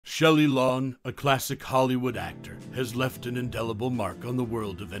Shelley Long, a classic Hollywood actor, has left an indelible mark on the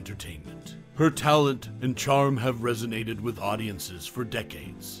world of entertainment. Her talent and charm have resonated with audiences for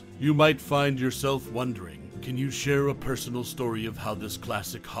decades. You might find yourself wondering, can you share a personal story of how this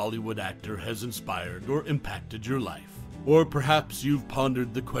classic Hollywood actor has inspired or impacted your life? Or perhaps you've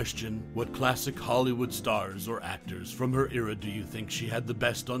pondered the question, what classic Hollywood stars or actors from her era do you think she had the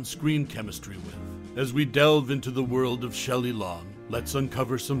best on-screen chemistry with? As we delve into the world of Shelley Long, let's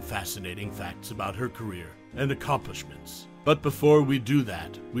uncover some fascinating facts about her career and accomplishments. But before we do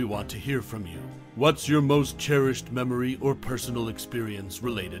that, we want to hear from you. What's your most cherished memory or personal experience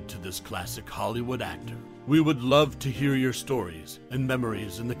related to this classic Hollywood actor? We would love to hear your stories and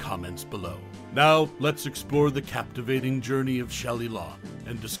memories in the comments below. Now, let's explore the captivating journey of Shelley Long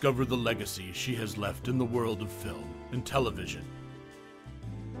and discover the legacy she has left in the world of film and television.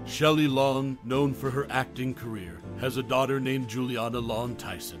 Shelley Long, known for her acting career, has a daughter named Juliana Long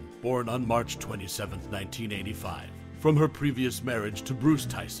Tyson, born on March 27, 1985. From her previous marriage to Bruce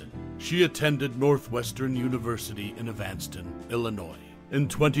Tyson, she attended Northwestern University in Evanston, Illinois. In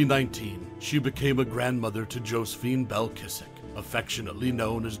 2019, she became a grandmother to Josephine Bell Kissick, affectionately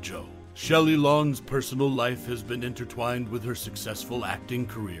known as Jo. Shelley Long's personal life has been intertwined with her successful acting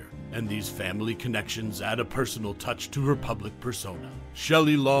career, and these family connections add a personal touch to her public persona.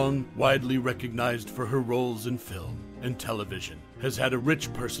 Shelley Long, widely recognized for her roles in film and television, has had a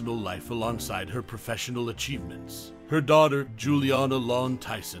rich personal life alongside her professional achievements. Her daughter, Juliana Long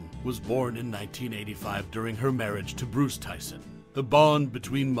Tyson, was born in 1985 during her marriage to Bruce Tyson. The bond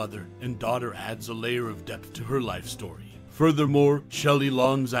between mother and daughter adds a layer of depth to her life story. Furthermore, Shelley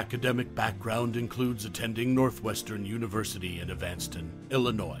Long's academic background includes attending Northwestern University in Evanston,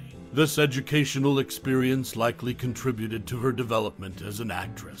 Illinois. This educational experience likely contributed to her development as an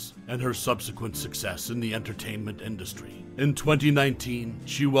actress and her subsequent success in the entertainment industry. In 2019,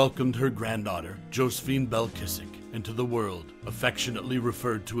 she welcomed her granddaughter, Josephine Bell Kissick, into the world, affectionately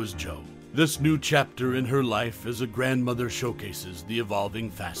referred to as Jo. This new chapter in her life as a grandmother showcases the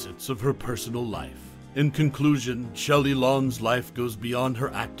evolving facets of her personal life. In conclusion, Shelley Long's life goes beyond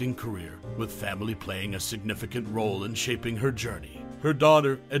her acting career, with family playing a significant role in shaping her journey. Her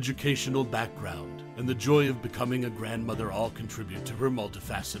daughter, educational background, and the joy of becoming a grandmother all contribute to her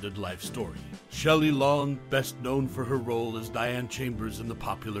multifaceted life story. Shelley Long, best known for her role as Diane Chambers in the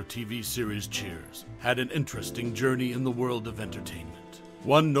popular TV series Cheers, had an interesting journey in the world of entertainment.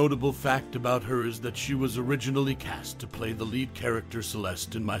 One notable fact about her is that she was originally cast to play the lead character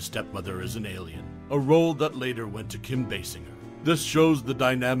Celeste in My Stepmother is an Alien, a role that later went to Kim Basinger. This shows the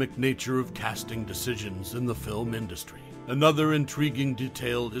dynamic nature of casting decisions in the film industry. Another intriguing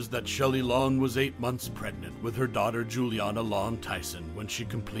detail is that Shelley Long was 8 months pregnant with her daughter Juliana Long Tyson when she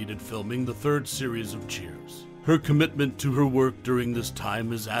completed filming the third series of Cheers. Her commitment to her work during this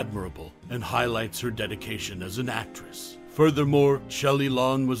time is admirable and highlights her dedication as an actress. Furthermore, Shelley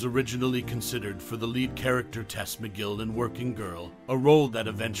Long was originally considered for the lead character Tess McGill in Working Girl, a role that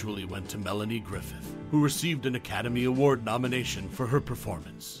eventually went to Melanie Griffith, who received an Academy Award nomination for her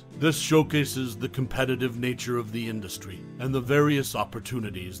performance. This showcases the competitive nature of the industry and the various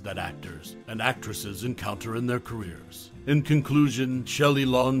opportunities that actors and actresses encounter in their careers. In conclusion, Shelley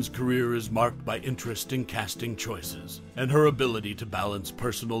Long's career is marked by interesting casting choices and her ability to balance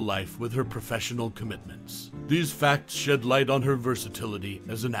personal life with her professional commitments. These facts shed light on her versatility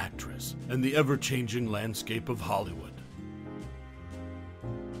as an actress and the ever-changing landscape of Hollywood.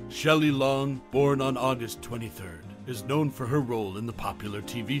 Shelley Long, born on August 23rd, is known for her role in the popular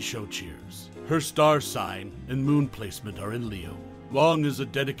TV show Cheers. Her star sign and moon placement are in Leo. Long is a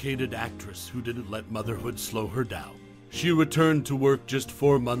dedicated actress who didn't let motherhood slow her down. She returned to work just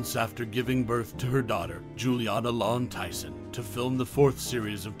 4 months after giving birth to her daughter, Juliana Long Tyson, to film the fourth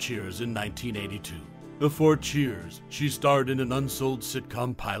series of Cheers in 1982. Before Cheers, she starred in an unsold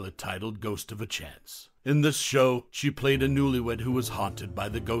sitcom pilot titled Ghost of a Chance. In this show, she played a newlywed who was haunted by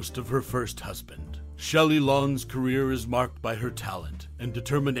the ghost of her first husband. Shelley Long's career is marked by her talent and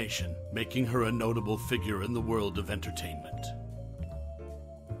determination, making her a notable figure in the world of entertainment.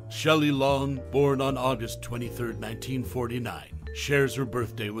 Shelley Long, born on August 23, 1949, shares her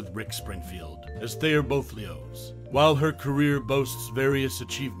birthday with Rick Springfield, as they are both Leos. While her career boasts various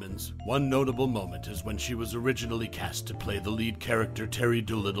achievements, one notable moment is when she was originally cast to play the lead character Terry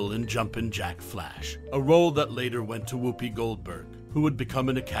Doolittle in Jumpin' Jack Flash, a role that later went to Whoopi Goldberg, who would become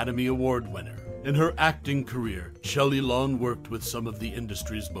an Academy Award winner. In her acting career, Shelley Long worked with some of the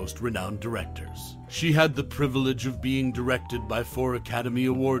industry's most renowned directors. She had the privilege of being directed by 4 Academy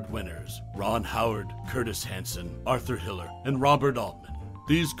Award winners: Ron Howard, Curtis Hanson, Arthur Hiller, and Robert Altman.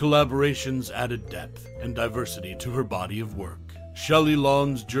 These collaborations added depth and diversity to her body of work. Shelley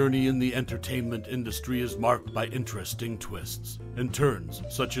Long's journey in the entertainment industry is marked by interesting twists and turns,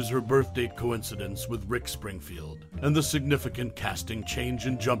 such as her birthday coincidence with Rick Springfield and the significant casting change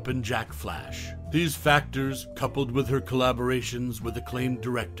in Jumpin' Jack Flash. These factors, coupled with her collaborations with acclaimed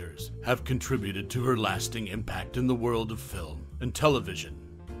directors, have contributed to her lasting impact in the world of film and television.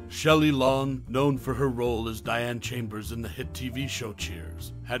 Shelley Long, known for her role as Diane Chambers in the hit TV show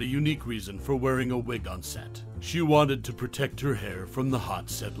Cheers, had a unique reason for wearing a wig on set. She wanted to protect her hair from the hot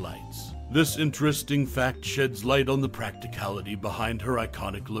set lights. This interesting fact sheds light on the practicality behind her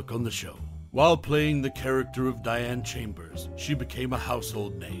iconic look on the show. While playing the character of Diane Chambers, she became a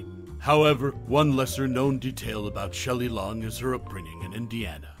household name. However, one lesser-known detail about Shelley Long is her upbringing in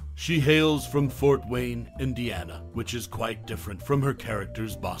Indiana. She hails from Fort Wayne, Indiana, which is quite different from her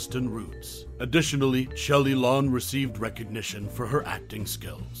character's Boston roots. Additionally, Shelley Long received recognition for her acting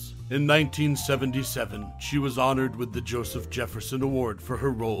skills. In 1977, she was honored with the Joseph Jefferson Award for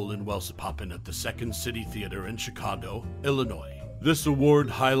her role in Welsapopin at the Second City Theater in Chicago, Illinois. This award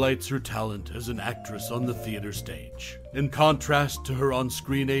highlights her talent as an actress on the theater stage. In contrast to her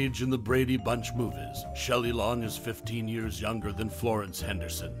on-screen age in the Brady Bunch movies, Shelley Long is 15 years younger than Florence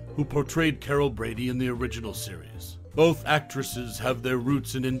Henderson, who portrayed Carol Brady in the original series. Both actresses have their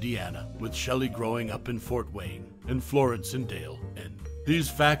roots in Indiana, with Shelley growing up in Fort Wayne and Florence in Dale, N. These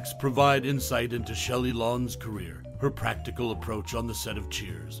facts provide insight into Shelley Long's career, her practical approach on the set of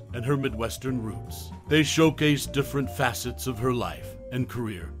Cheers, and her Midwestern roots. They showcase different facets of her life and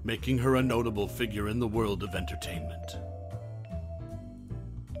career, making her a notable figure in the world of entertainment.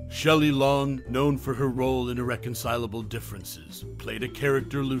 Shelley Long, known for her role in Irreconcilable Differences, played a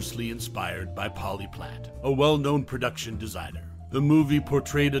character loosely inspired by Polly Platt, a well-known production designer. The movie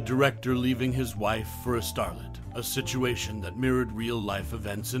portrayed a director leaving his wife for a starlet, a situation that mirrored real-life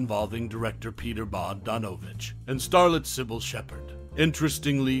events involving director Peter Bogdanovich and starlet Sybil Shepherd.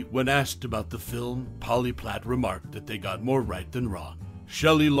 Interestingly, when asked about the film, Polly Platt remarked that they got more right than wrong.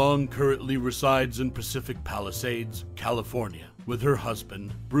 Shelley Long currently resides in Pacific Palisades, California, with her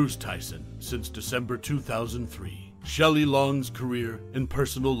husband, Bruce Tyson, since December 2003. Shelley Long's career and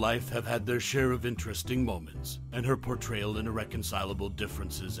personal life have had their share of interesting moments, and her portrayal in Irreconcilable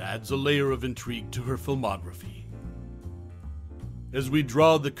Differences adds a layer of intrigue to her filmography. As we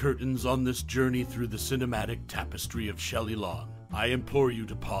draw the curtains on this journey through the cinematic tapestry of Shelley Long, I implore you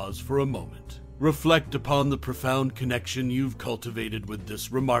to pause for a moment. Reflect upon the profound connection you've cultivated with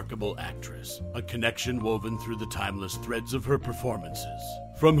this remarkable actress, a connection woven through the timeless threads of her performances.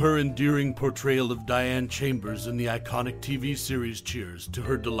 From her endearing portrayal of Diane Chambers in the iconic TV series Cheers to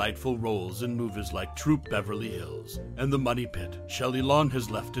her delightful roles in movies like Troop Beverly Hills and The Money Pit, Shelley Long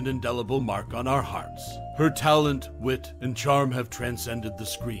has left an indelible mark on our hearts. Her talent, wit, and charm have transcended the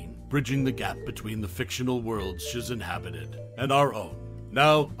screen, bridging the gap between the fictional worlds she's inhabited and our own.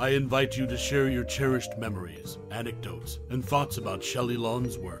 Now, I invite you to share your cherished memories, anecdotes, and thoughts about Shelley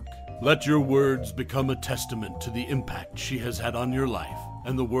Long's work. Let your words become a testament to the impact she has had on your life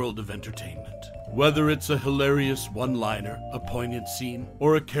and the world of entertainment. Whether it's a hilarious one-liner, a poignant scene,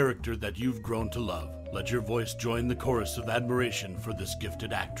 or a character that you've grown to love, let your voice join the chorus of admiration for this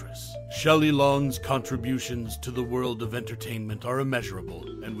gifted actress. Shelley Long's contributions to the world of entertainment are immeasurable,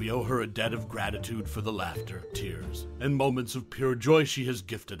 and we owe her a debt of gratitude for the laughter, tears, and moments of pure joy she has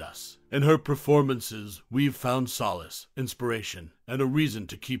gifted us. In her performances, we've found solace, inspiration, and a reason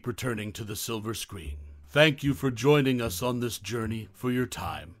to keep returning to the silver screen. Thank you for joining us on this journey, for your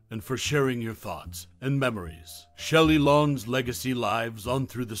time, and for sharing your thoughts and memories. Shelley Long's legacy lives on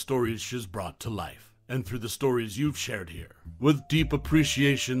through the stories she's brought to life, and through the stories you've shared here. With deep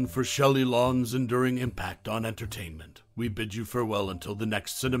appreciation for Shelley Long's enduring impact on entertainment, we bid you farewell until the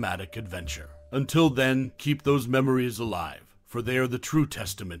next cinematic adventure. Until then, keep those memories alive, for they are the true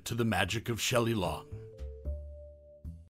testament to the magic of Shelley Long.